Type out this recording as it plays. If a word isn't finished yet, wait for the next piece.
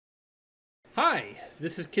Hi,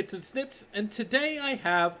 this is Kits and Snips, and today I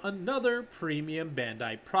have another premium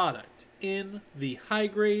Bandai product in the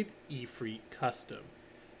high-grade Efreet Custom.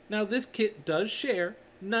 Now this kit does share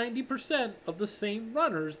 90% of the same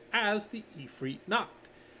runners as the Efreet Nacht,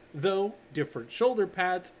 though different shoulder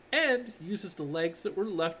pads, and uses the legs that were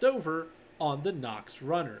left over on the Nacht's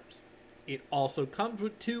runners. It also comes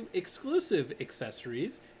with two exclusive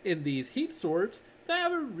accessories in these heat swords that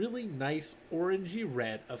have a really nice orangey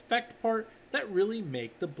red effect part that really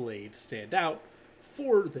make the blades stand out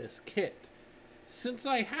for this kit. Since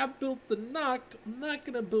I have built the Nacht, I'm not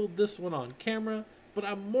going to build this one on camera, but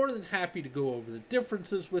I'm more than happy to go over the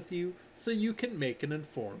differences with you so you can make an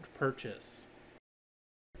informed purchase.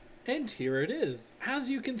 And here it is. As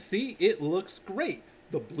you can see, it looks great.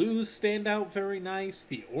 The blues stand out very nice,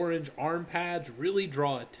 the orange arm pads really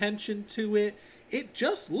draw attention to it. It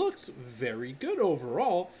just looks very good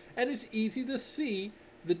overall, and it's easy to see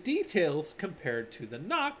the details compared to the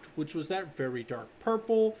Nacht, which was that very dark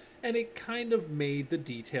purple, and it kind of made the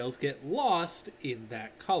details get lost in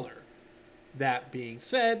that color. That being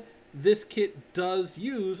said, this kit does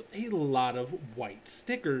use a lot of white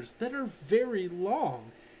stickers that are very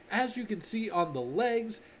long. As you can see on the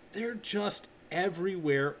legs, they're just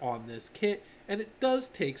everywhere on this kit, and it does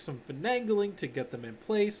take some finagling to get them in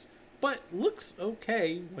place, but looks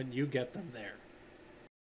okay when you get them there.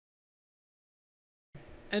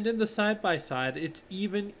 And in the side-by-side, it's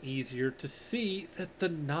even easier to see that the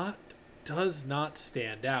Nacht does not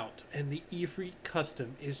stand out, and the Efreet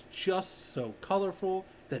Custom is just so colorful,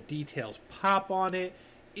 the details pop on it,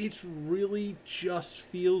 it really just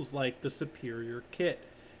feels like the superior kit.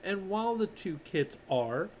 And while the two kits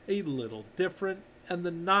are a little different, and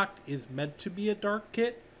the Nacht is meant to be a dark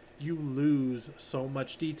kit, you lose so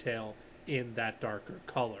much detail in that darker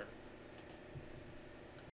color.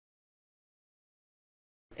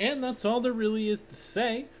 And that's all there really is to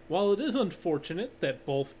say. While it is unfortunate that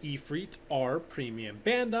both Efreets are premium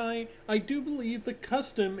Bandai, I do believe the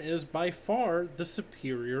Custom is by far the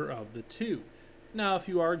superior of the two. Now, if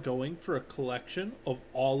you are going for a collection of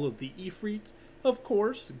all of the Efreets, of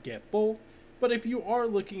course, get both, but if you are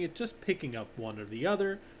looking at just picking up one or the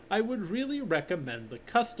other, I would really recommend the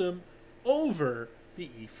Custom over the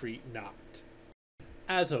Efreet Nacht.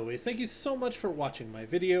 As always, thank you so much for watching my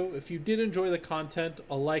video. If you did enjoy the content,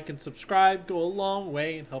 a like and subscribe go a long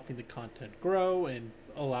way in helping the content grow and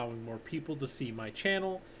allowing more people to see my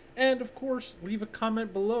channel. And of course, leave a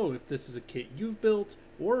comment below if this is a kit you've built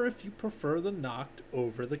or if you prefer the Nacht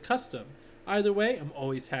over the Custom. Either way, I'm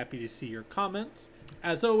always happy to see your comments.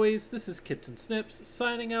 As always, this is Kits and Snips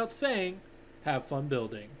signing out saying, have fun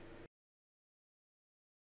building.